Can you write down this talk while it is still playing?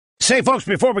Say, folks,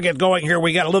 before we get going here,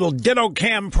 we got a little ditto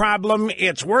cam problem.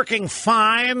 It's working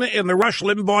fine in the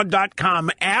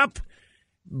RushLimbaugh.com app,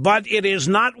 but it is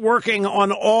not working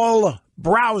on all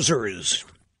browsers,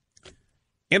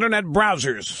 internet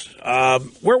browsers.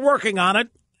 We're working on it,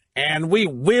 and we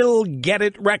will get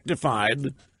it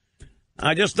rectified.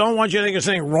 I just don't want you to think there's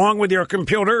anything wrong with your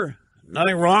computer,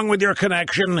 nothing wrong with your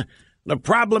connection. The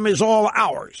problem is all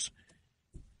ours.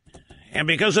 And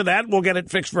because of that, we'll get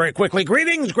it fixed very quickly.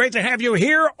 Greetings. Great to have you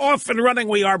here. Off and running.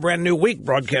 We are brand new week.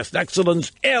 Broadcast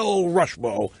excellence. El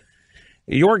Rushbo,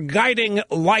 your guiding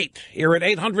light here at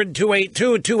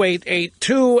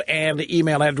 800-282-2882 and the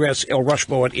email address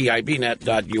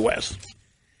elrushbo@eibnet.us.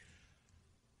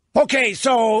 Okay,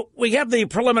 so we have the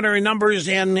preliminary numbers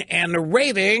in and the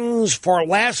ratings for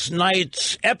last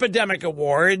night's Epidemic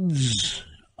Awards.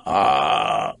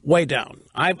 Way down.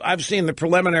 I've seen the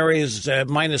preliminaries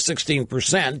minus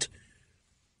 16%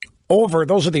 over.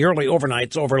 Those are the early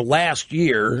overnights over last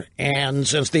year. And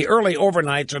since the early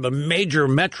overnights are the major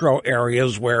metro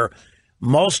areas where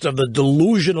most of the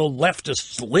delusional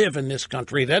leftists live in this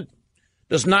country, that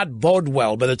does not bode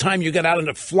well. By the time you get out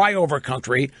into flyover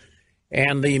country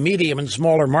and the medium and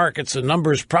smaller markets, the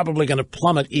number's probably going to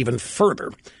plummet even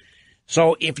further.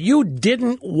 So if you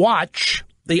didn't watch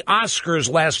the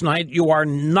Oscars last night, you are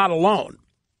not alone.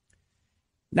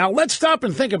 Now, let's stop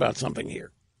and think about something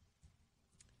here.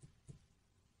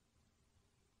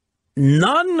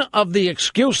 None of the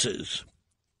excuses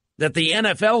that the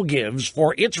NFL gives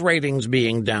for its ratings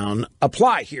being down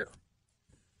apply here.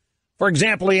 For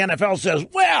example, the NFL says,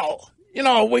 well, you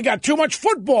know, we got too much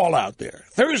football out there.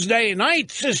 Thursday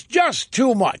nights is just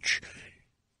too much.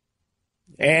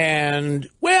 And,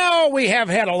 well, we have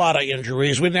had a lot of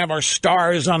injuries. We didn't have our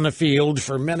stars on the field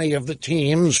for many of the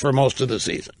teams for most of the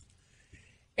season.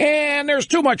 And there's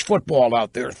too much football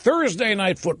out there, Thursday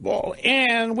night football,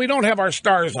 and we don't have our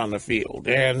stars on the field.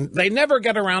 And they never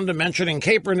get around to mentioning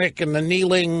Kaepernick and the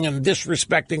kneeling and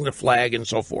disrespecting the flag and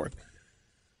so forth.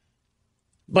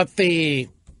 But the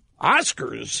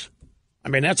Oscars, I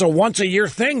mean, that's a once-a-year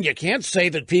thing. You can't say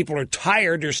that people are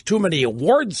tired. There's too many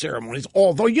award ceremonies.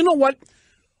 Although, you know what?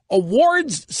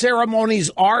 Awards ceremonies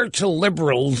are to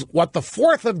liberals what the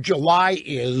 4th of July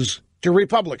is to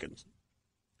Republicans.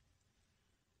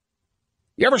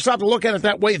 You ever stop to look at it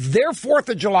that way? Their 4th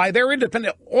of July, they're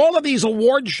independent. All of these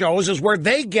award shows is where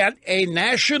they get a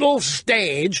national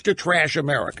stage to trash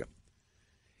America.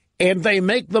 And they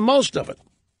make the most of it.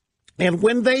 And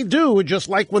when they do, just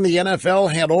like when the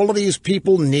NFL had all of these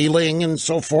people kneeling and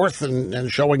so forth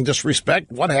and showing disrespect,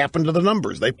 what happened to the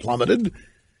numbers? They plummeted.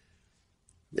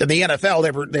 In the NFL,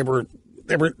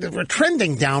 they were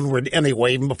trending downward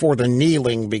anyway, even before the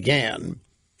kneeling began.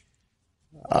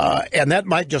 And that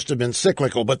might just have been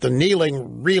cyclical, but the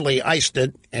kneeling really iced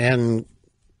it and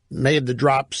made the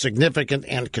drop significant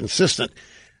and consistent.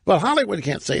 Well, Hollywood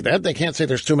can't say that. They can't say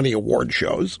there's too many award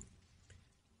shows.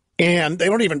 And they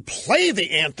don't even play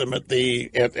the anthem at the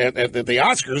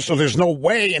Oscars, so there's no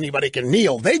way anybody can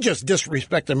kneel. They just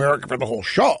disrespect America for the whole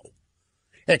show.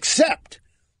 Except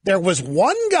there was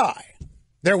one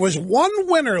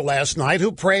winner last night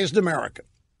who praised America.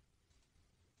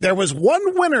 There was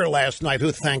one winner last night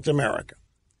who thanked America.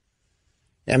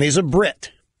 And he's a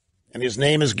Brit. And his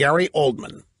name is Gary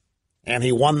Oldman. And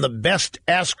he won the Best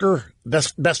Actor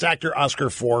Oscar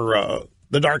for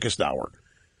The Darkest Hour,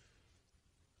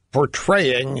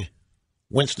 portraying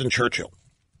Winston Churchill.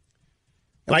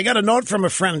 And I got a note from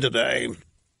a friend today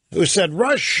who said,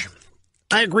 Rush,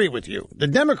 I agree with you. The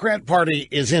Democrat Party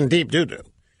is in deep doo-doo.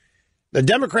 The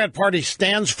Democrat Party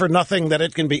stands for nothing that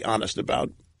it can be honest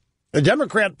about. The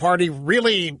Democrat Party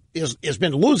really has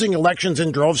been losing elections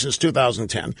in droves since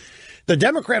 2010. The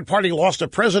Democrat Party lost a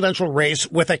presidential race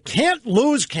with a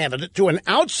can't-lose candidate to an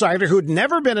outsider who'd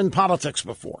never been in politics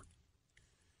before.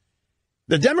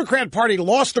 The Democrat Party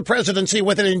lost the presidency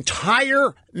with an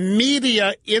entire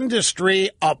media industry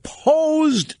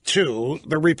opposed to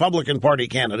the Republican Party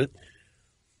candidate.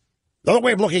 The other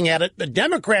way of looking at it, the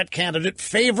Democrat candidate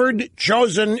favored,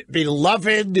 chosen,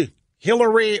 beloved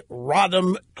Hillary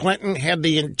Rodham Clinton had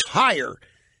the entire,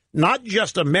 not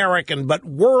just American, but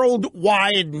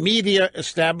worldwide media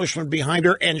establishment behind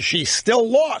her, and she still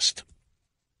lost.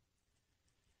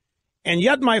 And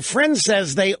yet my friend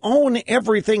says they own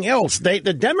everything else. The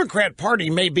Democrat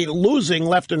Party may be losing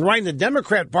left and right. The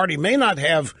Democrat Party may not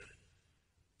have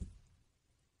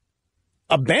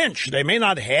a bench. They may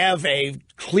not have a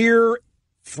clear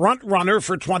front runner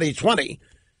for 2020.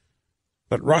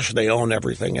 But, Rush, they own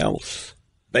everything else.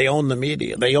 They own the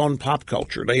media. They own pop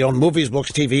culture. They own movies,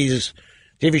 books, TV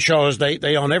shows.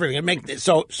 They own everything.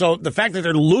 So the fact that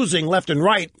they're losing left and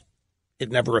right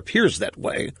it never appears that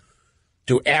way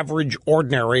to average,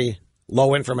 ordinary,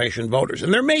 low-information voters.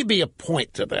 And there may be a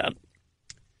point to that.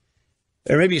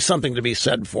 There may be something to be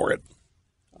said for it.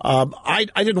 I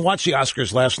didn't watch the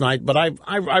Oscars last night, but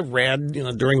I read,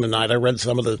 during the night, I read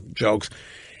some of the jokes.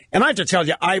 And I have to tell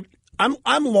you,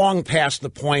 I'm long past the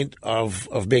point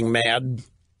of being mad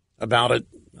about it.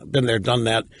 I've been there, done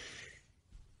that.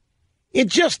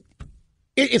 It's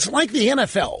like the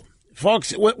NFL.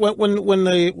 Folks, when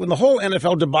the whole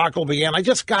NFL debacle began, I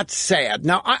just got sad.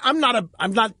 Now, I'm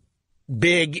not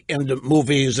big into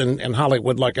movies and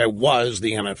Hollywood like I was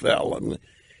the NFL.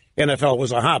 NFL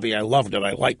was a hobby. I loved it.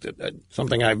 I liked it.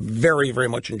 Something I very, very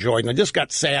much enjoyed. And I just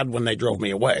got sad when they drove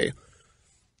me away.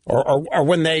 Or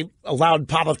when they allowed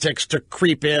politics to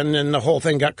creep in and the whole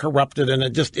thing got corrupted, and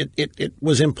it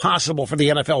was impossible for the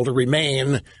NFL to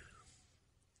remain,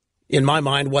 in my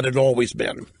mind, what it had always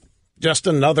been. Just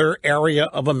another area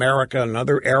of America,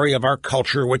 another area of our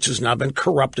culture, which has now been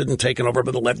corrupted and taken over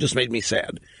by the left. Just made me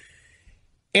sad.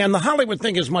 And the Hollywood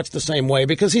thing is much the same way,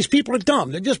 because these people are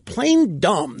dumb. They're just plain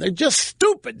dumb. They're just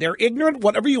stupid. They're ignorant,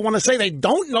 whatever you want to say. They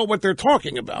don't know what they're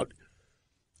talking about.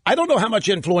 I don't know how much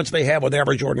influence they have with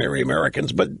average, ordinary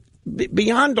Americans, but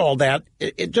beyond all that,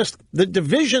 it just, the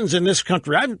divisions in this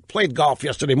country. I played golf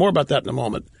yesterday. More about that in a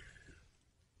moment.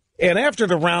 And after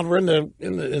the round, we're in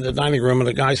the dining room, and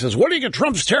the guy says, "What do you get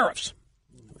Trump's tariffs?"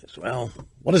 I said, "Well,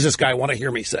 what does this guy want to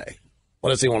hear me say? What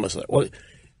does he want to say?" And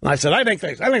I said, I think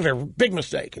they're a big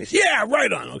mistake. And he said, "Yeah,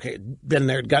 right on." Okay, been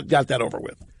there, got that over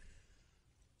with.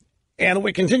 And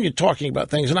we continued talking about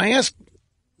things. And I asked,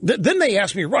 then they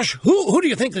asked me, "Rush, who do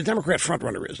you think the Democrat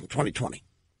frontrunner is in 2020?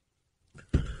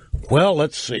 Well,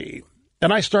 let's see.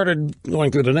 And I started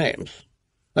going through the names.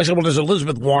 I said, "Well, there's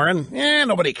Elizabeth Warren."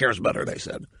 Nobody cares about her, they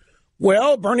said.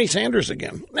 "Well, Bernie Sanders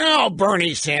again." "No,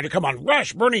 Bernie Sanders. Come on,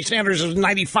 Rush. Bernie Sanders is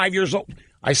 95 years old."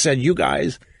 I said, "You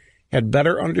guys had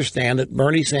better understand that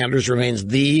Bernie Sanders remains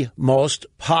the most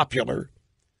popular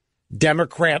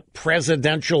Democrat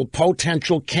presidential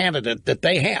potential candidate that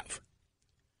they have."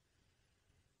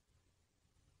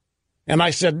 And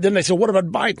I said, then they said, "What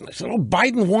about Biden?" I said, "Oh,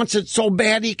 Biden wants it so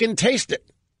bad he can taste it."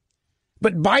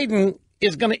 But Biden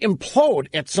is going to implode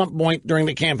at some point during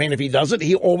the campaign if he does it.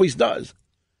 He always does.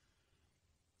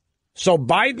 So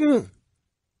Biden,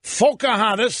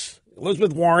 Pocahontas,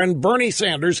 Elizabeth Warren, Bernie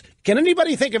Sanders. Can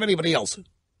anybody think of anybody else?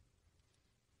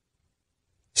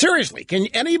 Seriously, can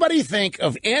anybody think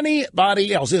of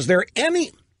anybody else? Is there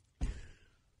any?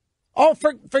 Oh,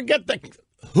 forget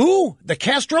the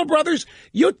Castro brothers?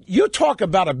 You talk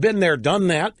about a been there, done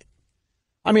that.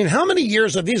 I mean, how many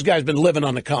years have these guys been living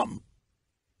on the come?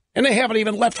 And they haven't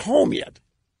even left home yet.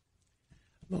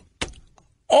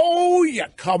 Oh, yeah,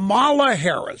 Kamala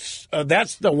Harris.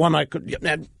 That's the one I could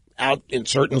get out in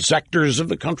certain sectors of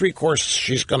the country. Of course,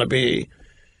 she's going to be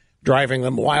driving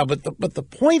them wild. But the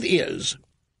point is,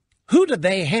 who do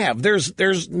they have?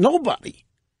 There's nobody.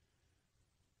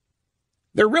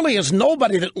 There really is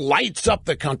nobody that lights up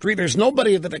the country. There's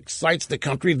nobody that excites the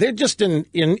country. They're just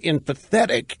in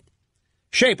pathetic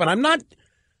shape. And I'm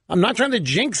not trying to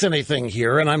jinx anything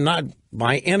here, and I'm not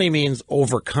by any means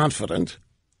overconfident.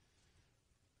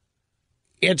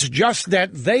 It's just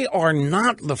that they are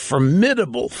not the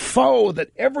formidable foe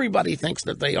that everybody thinks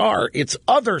that they are. It's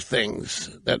other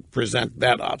things that present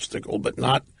that obstacle, but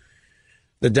not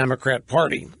the Democrat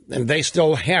Party. And they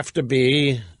still have to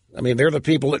be, I mean, they're the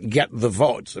people that get the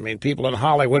votes. I mean, people in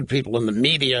Hollywood, people in the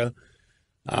media,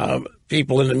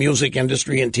 people in the music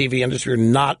industry and TV industry are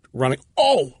not running.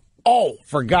 Oh,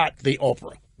 forgot the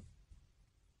Oprah.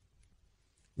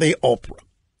 The Oprah.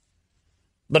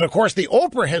 But, of course, the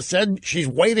Oprah has said she's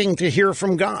waiting to hear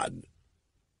from God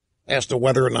as to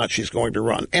whether or not she's going to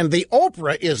run. And the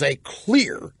Oprah is a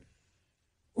clear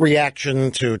reaction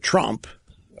to Trump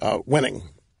winning.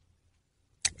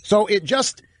 So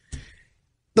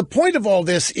the point of all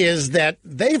this is that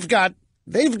they've got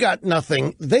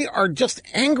nothing. They are just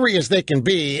angry as they can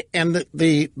be. And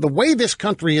the way this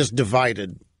country is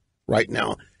divided right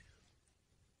now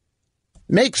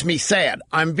makes me sad.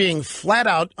 I'm being flat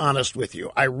out honest with you.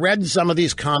 I read some of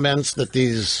these comments that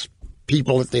these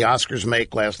people at the Oscars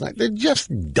make last night. They're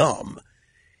just dumb.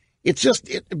 It's just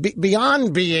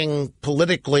beyond being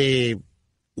politically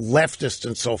leftist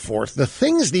and so forth. The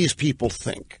things these people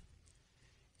think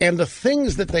and the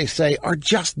things that they say are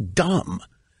just dumb.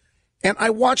 And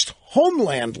I watched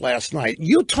Homeland last night.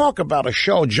 You talk about a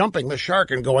show jumping the shark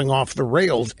and going off the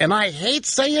rails. And I hate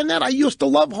saying that. I used to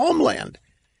love Homeland.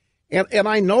 And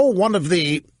I know one of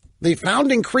the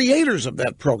founding creators of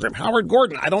that program, Howard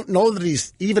Gordon. I don't know that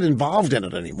he's even involved in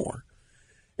it anymore.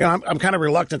 I'm kind of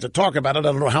reluctant to talk about it. I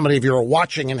don't know how many of you are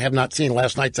watching and have not seen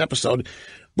last night's episode.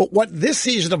 But what this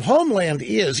season of Homeland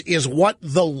is what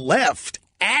the left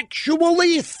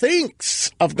actually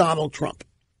thinks of Donald Trump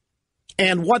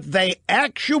and what they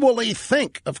actually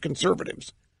think of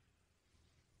conservatives.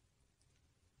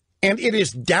 And it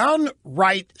is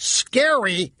downright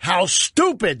scary how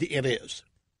stupid it is.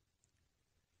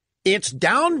 It's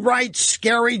downright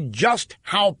scary just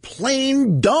how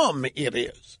plain dumb it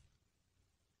is.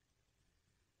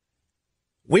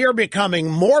 We are becoming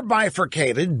more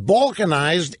bifurcated,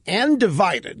 balkanized, and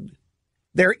divided.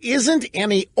 There isn't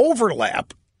any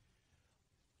overlap,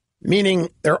 meaning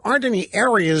there aren't any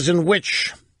areas in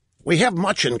which we have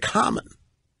much in common.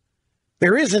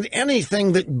 There isn't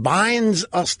anything that binds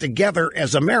us together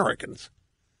as Americans,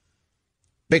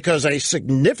 because a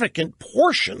significant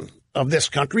portion of this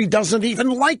country doesn't even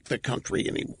like the country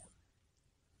anymore.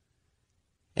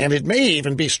 And it may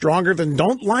even be stronger than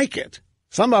don't like it.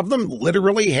 Some of them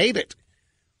literally hate it.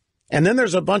 And then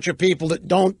there's a bunch of people that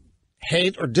don't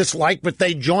hate or dislike, but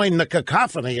they join the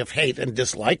cacophony of hate and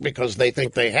dislike because they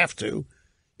think they have to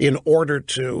in order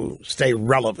to stay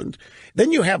relevant.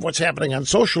 Then you have what's happening on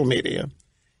social media.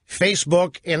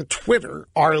 Facebook and Twitter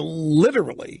are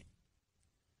literally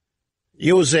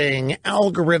using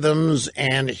algorithms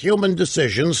and human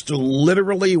decisions to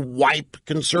literally wipe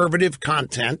conservative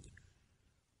content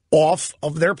off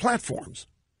of their platforms.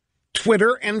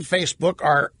 Twitter and Facebook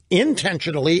are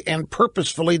intentionally and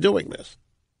purposefully doing this.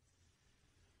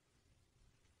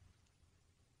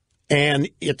 And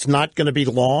it's not going to be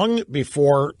long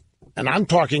before, and I'm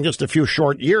talking just a few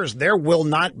short years, there will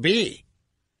not be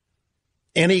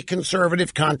any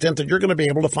conservative content that you're going to be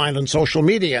able to find on social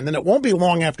media. And then it won't be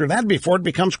long after that before it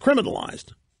becomes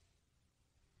criminalized.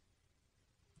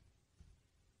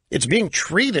 It's being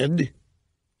treated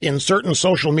in certain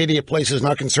social media places,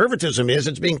 now conservatism is,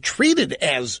 it's being treated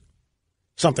as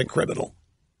something criminal.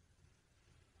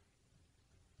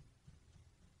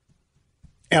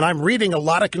 And I'm reading a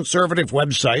lot of conservative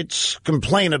websites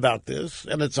complain about this,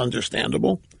 and it's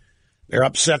understandable. They're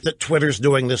upset that Twitter's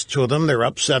doing this to them. They're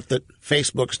upset that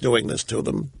Facebook's doing this to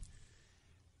them.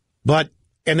 But,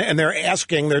 and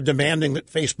they're demanding that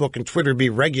Facebook and Twitter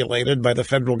be regulated by the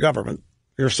federal government.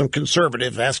 There's some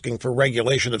conservatives asking for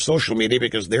regulation of social media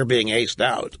because they're being aced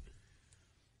out.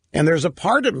 And there's a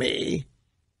part of me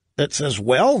that says,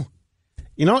 well,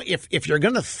 you know, if you're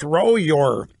going to throw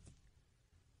your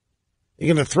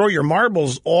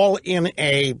marbles all in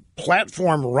a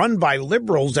platform run by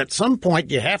liberals, at some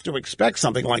point you have to expect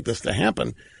something like this to happen.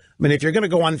 I mean, if you're going to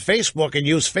go on Facebook and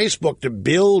use Facebook to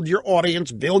build your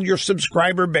audience, build your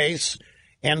subscriber base,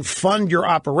 and fund your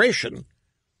operation,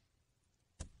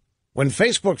 when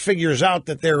Facebook figures out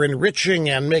that they're enriching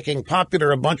and making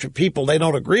popular a bunch of people they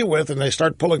don't agree with and they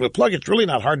start pulling the plug, it's really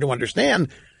not hard to understand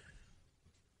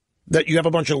that you have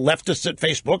a bunch of leftists at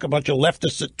Facebook, a bunch of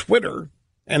leftists at Twitter,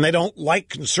 and they don't like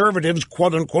conservatives,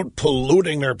 quote unquote,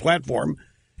 polluting their platform.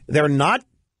 They're not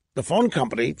the phone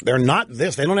company. They're not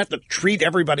this. They don't have to treat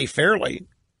everybody fairly.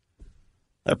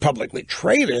 They're publicly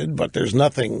traded, but there's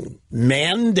nothing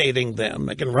mandating them.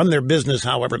 They can run their business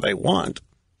however they want.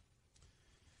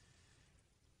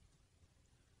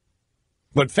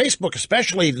 But Facebook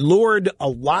especially lured a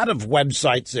lot of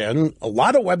websites in. A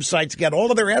lot of websites get all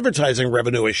of their advertising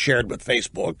revenue is shared with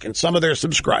Facebook and some of their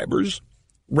subscribers,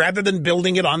 rather than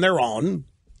building it on their own.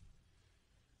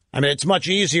 I mean, it's much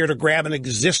easier to grab an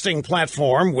existing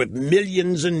platform with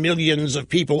millions and millions of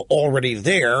people already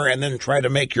there and then try to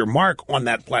make your mark on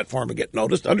that platform and get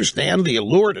noticed. Understand the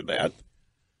allure to that.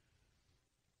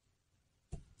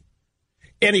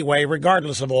 Anyway,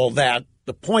 regardless of all that,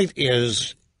 the point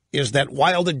is that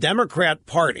while the Democrat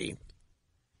Party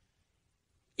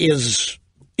is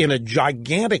in a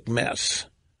gigantic mess,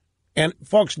 and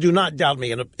folks, do not doubt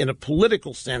me, in a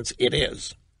political sense, it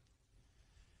is.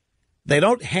 They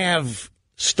don't have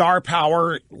star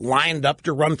power lined up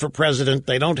to run for president.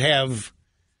 They don't have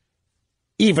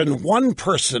even one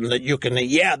person that you can,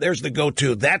 there's the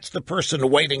go-to. That's the person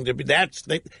waiting to be,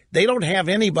 they don't have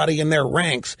anybody in their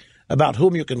ranks about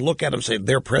whom you can look at and say,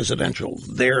 they're presidential,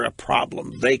 they're a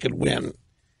problem, they could win.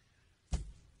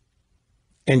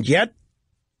 And yet,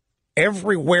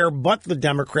 everywhere but the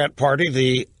Democrat Party,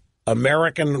 the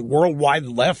American worldwide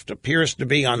left appears to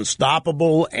be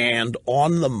unstoppable and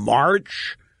on the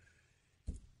march.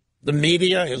 The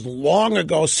media has long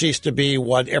ago ceased to be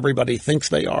what everybody thinks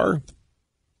they are.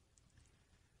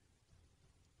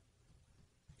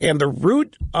 And the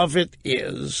root of it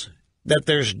is that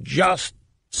there's just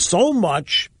so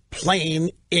much plain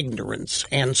ignorance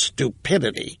and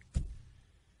stupidity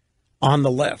on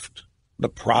the left. the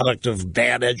product of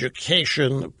bad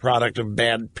education, the product of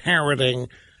bad parenting,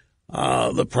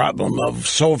 the problem of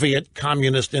Soviet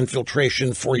communist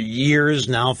infiltration for years,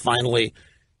 now finally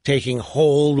taking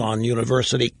hold on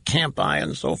university campi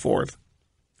and so forth.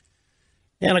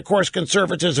 And, of course,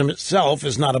 conservatism itself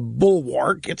is not a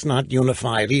bulwark. It's not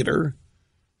unified either.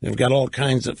 You've got all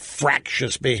kinds of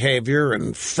fractious behavior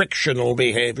and frictional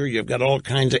behavior. You've got all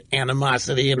kinds of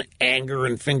animosity and anger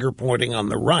and finger-pointing on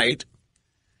the right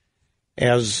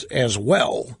as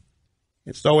well.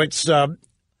 And so it's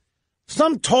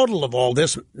sum total of all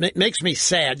this makes me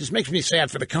sad. Just makes me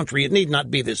sad for the country. It need not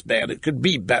be this bad. It could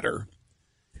be better.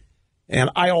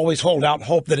 And I always hold out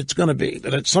hope that it's going to be,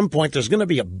 that at some point there's going to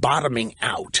be a bottoming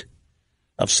out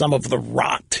of some of the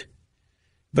rot.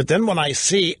 But then when I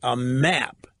see a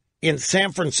map in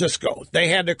San Francisco, they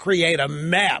had to create a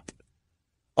map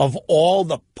of all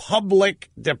the public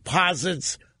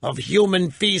deposits of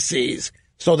human feces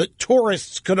so that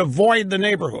tourists could avoid the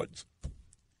neighborhoods.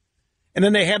 And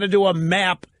then they had to do a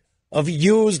map of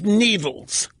used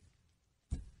needles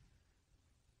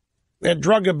that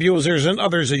drug abusers and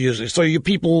others are using, so you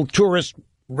people, tourist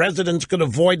residents, could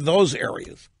avoid those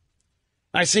areas.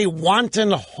 I see wanton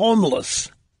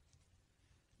homeless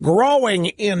growing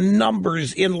in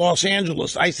numbers in Los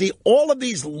Angeles. I see all of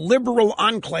these liberal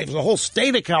enclaves, the whole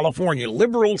state of California,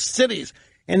 liberal cities,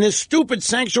 and this stupid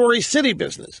sanctuary city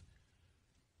business.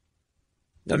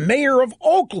 The mayor of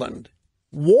Oakland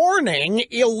warning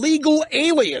illegal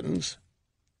aliens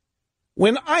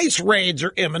when ICE raids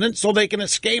are imminent so they can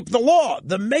escape the law.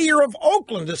 The mayor of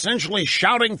Oakland essentially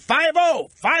shouting 5-0,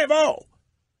 5-0.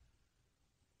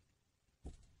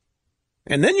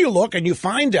 And then you look and you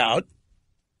find out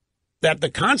that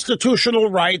the constitutional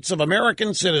rights of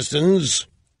American citizens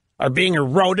are being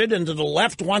eroded, and the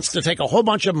left wants to take a whole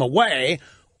bunch of them away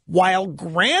while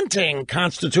granting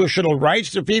constitutional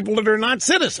rights to people that are not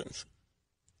citizens.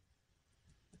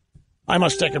 I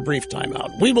must take a brief time out.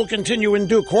 We will continue in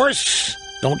due course.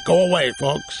 Don't go away,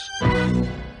 folks.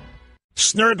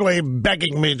 Snurdly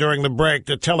begging me during the break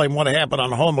to tell him what happened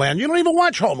on Homeland. You don't even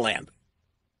watch Homeland.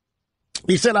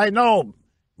 He said, I know,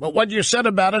 but what you said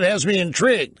about it has me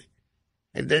intrigued.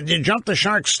 Did you jump the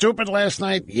shark stupid last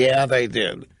night? Yeah, they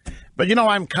did. But, you know,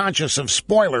 I'm conscious of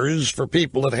spoilers for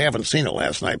people that haven't seen it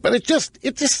last night. But it's just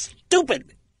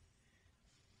stupid.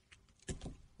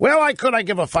 Well, I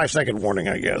give a 5-second warning,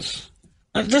 I guess.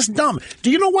 It's just dumb. Do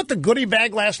you know what the goodie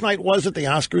bag last night was at the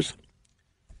Oscars?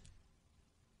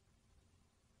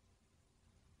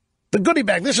 The goodie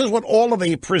bag, this is what all of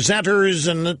the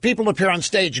presenters and the people who appear on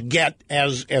stage get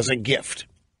as a gift.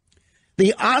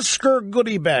 The Oscar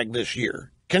goodie bag this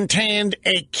year contained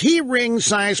a key ring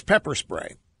size pepper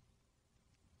spray,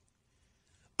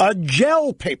 a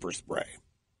gel paper spray,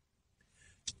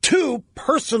 2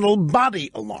 personal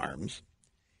body alarms,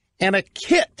 and a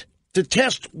kit to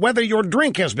test whether your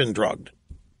drink has been drugged.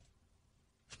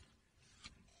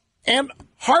 And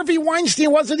Harvey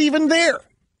Weinstein wasn't even there.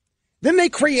 Then they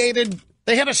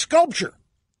had a sculpture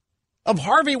of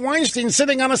Harvey Weinstein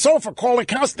sitting on a sofa called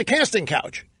the casting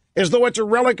couch, as though it's a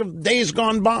relic of days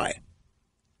gone by.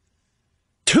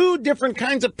 2 different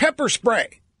kinds of pepper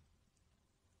spray.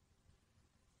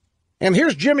 And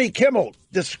here's Jimmy Kimmel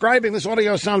describing this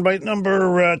audio soundbite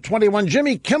number 21.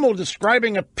 Jimmy Kimmel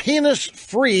describing a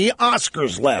penis-free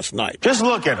Oscars last night. Just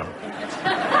look at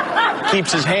him.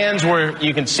 Keeps his hands where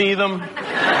you can see them.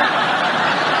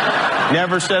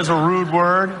 Never says a rude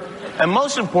word. And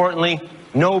most importantly,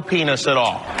 no penis at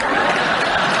all.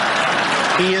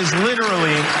 He is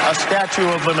literally a statue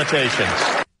of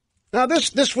limitations. Now,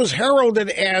 this was heralded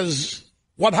as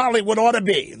what Hollywood ought to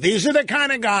be. These are the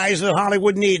kind of guys that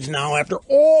Hollywood needs now after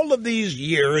all of these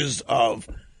years of,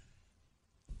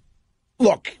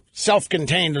 look,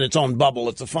 self-contained in its own bubble.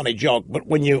 It's a funny joke, but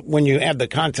when you add the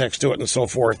context to it and so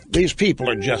forth, these people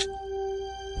are just,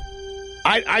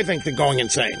 I think they're going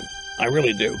insane. I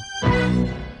really do.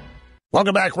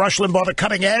 Welcome back, Rush Limbaugh, the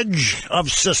cutting edge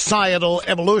of societal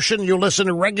evolution. You listen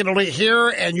regularly here,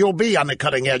 and you'll be on the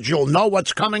cutting edge. You'll know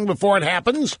what's coming before it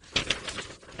happens,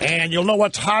 and you'll know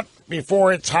what's hot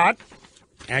before it's hot,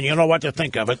 and you'll know what to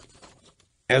think of it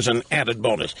as an added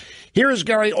bonus. Here is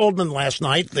Gary Oldman last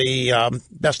night, the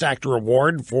Best Actor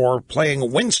Award for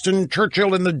playing Winston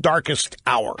Churchill in The Darkest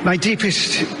Hour. My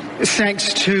deepest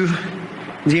thanks to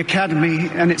the Academy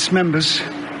and its members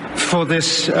for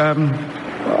this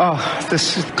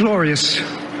glorious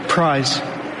prize.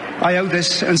 I owe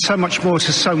this and so much more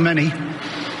to so many.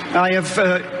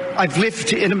 I've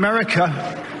lived in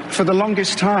America for the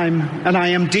longest time, and I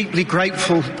am deeply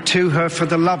grateful to her for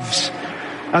the loves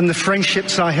and the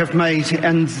friendships I have made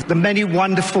and the many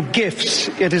wonderful gifts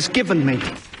it has given me.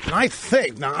 And I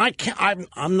think, now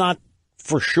I'm not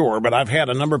for sure, but I've had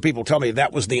a number of people tell me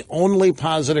that was the only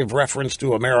positive reference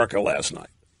to America last night.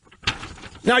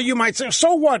 Now, you might say,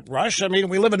 so what, Rush? I mean,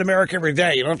 we live in America every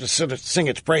day. You don't have to sing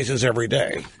its praises every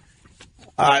day.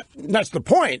 That's the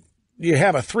point. You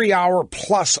have a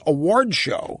 3-hour-plus award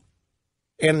show,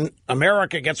 and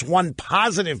America gets one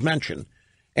positive mention,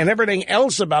 and everything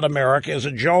else about America is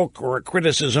a joke or a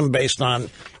criticism based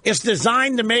on it's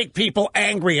designed to make people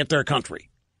angry at their country.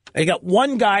 They got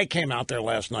one guy came out there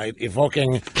last night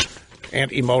evoking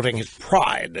and emoting his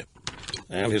pride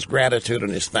and his gratitude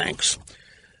and his thanks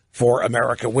for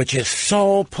America, which is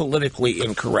so politically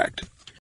incorrect.